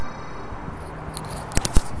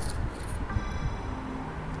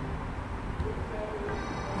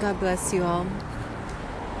God bless you all.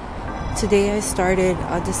 Today I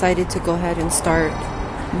decided to go ahead and start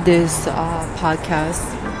this podcast.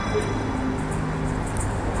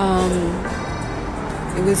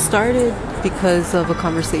 It was started because of a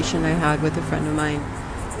conversation I had with a friend of mine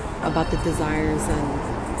about the desires and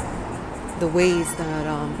the ways that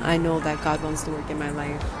I know that God wants to work in my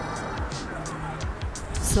life.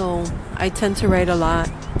 So I tend to write a lot,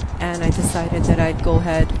 and I decided that I'd go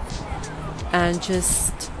ahead and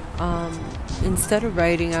just instead of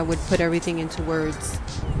writing, I would put everything into words.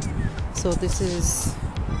 So this is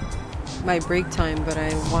my break time, but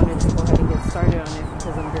I wanted to go ahead and get started on it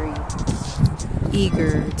because I'm very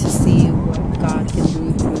eager to see what God can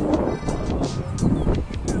do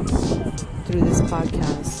through this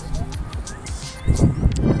podcast.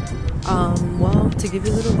 Well, to give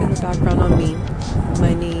you a little bit of background on me,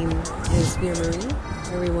 my name is Via Marie.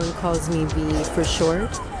 Everyone calls me V for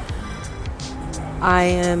short. I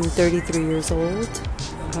am 33 years old.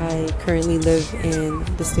 I currently live in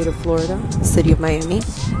the state of Florida, the city of Miami.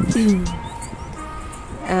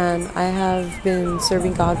 And I have been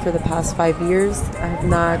serving God for the past 5 years. I have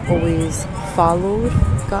not always followed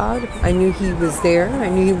God. I knew He was there. I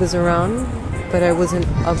knew He was around. But I wasn't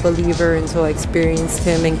a believer until I experienced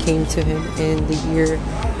Him and came to Him in the year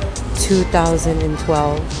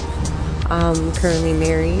 2012. I'm currently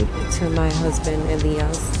married to my husband,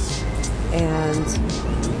 Elias. And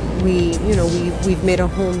we've made a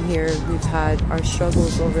home here. We've had our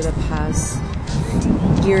struggles over the past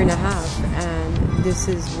year and a half, and this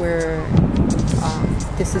is where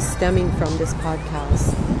this is stemming from, this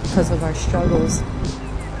podcast, because of our struggles.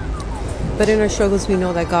 But in our struggles, we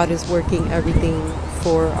know that God is working everything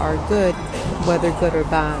for our good, whether good or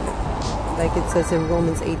bad. Like it says in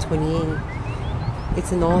Romans 8:28,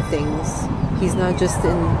 it's in all things. He's not just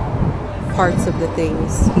in parts of the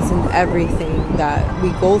things. He's in everything that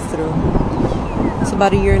we go through. So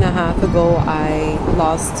about a year and a half ago, I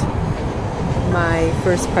lost my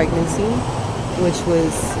first pregnancy, which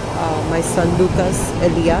was my son Lucas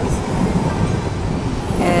Elias.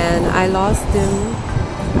 And I lost him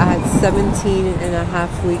at 17 and a half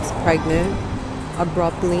weeks pregnant,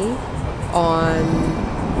 abruptly, on,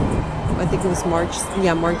 I think it was March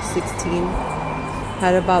 16.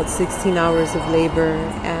 Had about 16 hours of labor,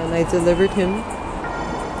 and I delivered him.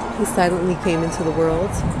 He silently came into the world,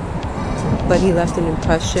 but he left an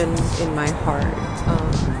impression in my heart.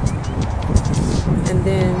 And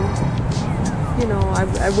then,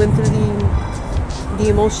 I went through the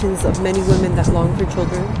emotions of many women that long for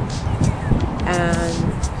children and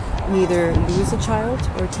neither lose a child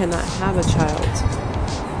or cannot have a child.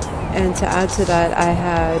 And to add to that, I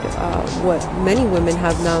had what many women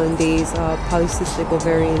have nowadays, polycystic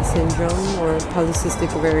ovarian syndrome or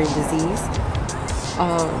polycystic ovarian disease.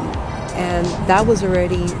 And that was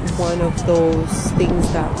already one of those things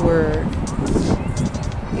that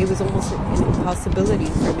it was almost an impossibility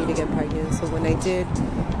for me to get pregnant. So when I did,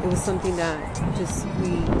 it was something that just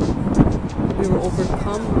we were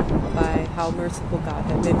overcome by how merciful God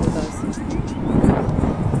had been with us.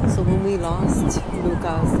 So when we lost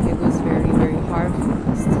Lucas, it was very, very hard for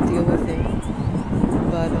us to deal with it.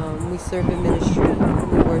 But we serve in ministry,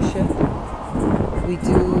 we worship, we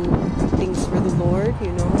do things for the Lord,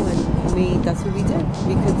 and that's what we did.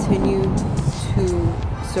 We continued to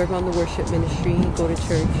serve on the worship ministry, go to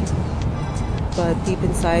church. But deep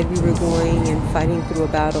inside, we were going and fighting through a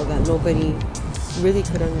battle that nobody really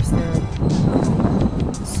could understand.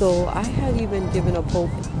 So I had even given up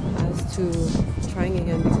hope as to trying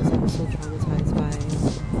again because I was so traumatized by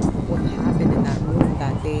what happened in that room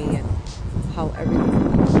that day and how everything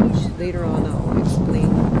happened, which later on I'll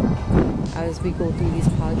explain as we go through these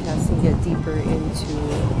podcasts and get deeper into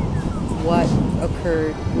what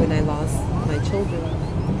occurred when I lost my children,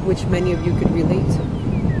 which many of you could relate to.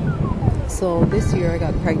 So this year I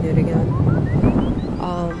got pregnant again.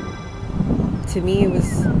 To me it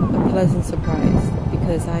was a pleasant surprise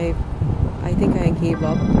because I think I gave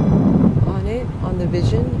up on the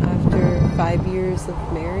vision after 5 years of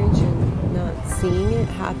marriage and not seeing it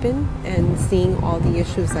happen and seeing all the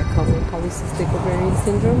issues that come with polycystic ovarian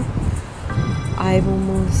syndrome. I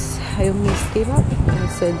almost gave up. I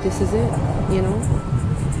said, this is it,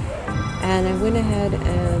 And I went ahead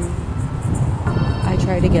and I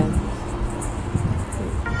tried again.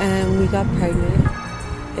 And we got pregnant.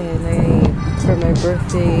 And for my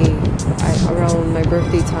birthday, around my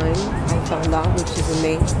birthday time, I found out, which is in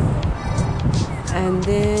May. And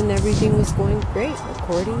then everything was going great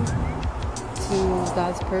according to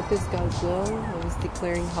God's purpose, God's will. I was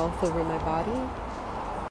declaring health over my body.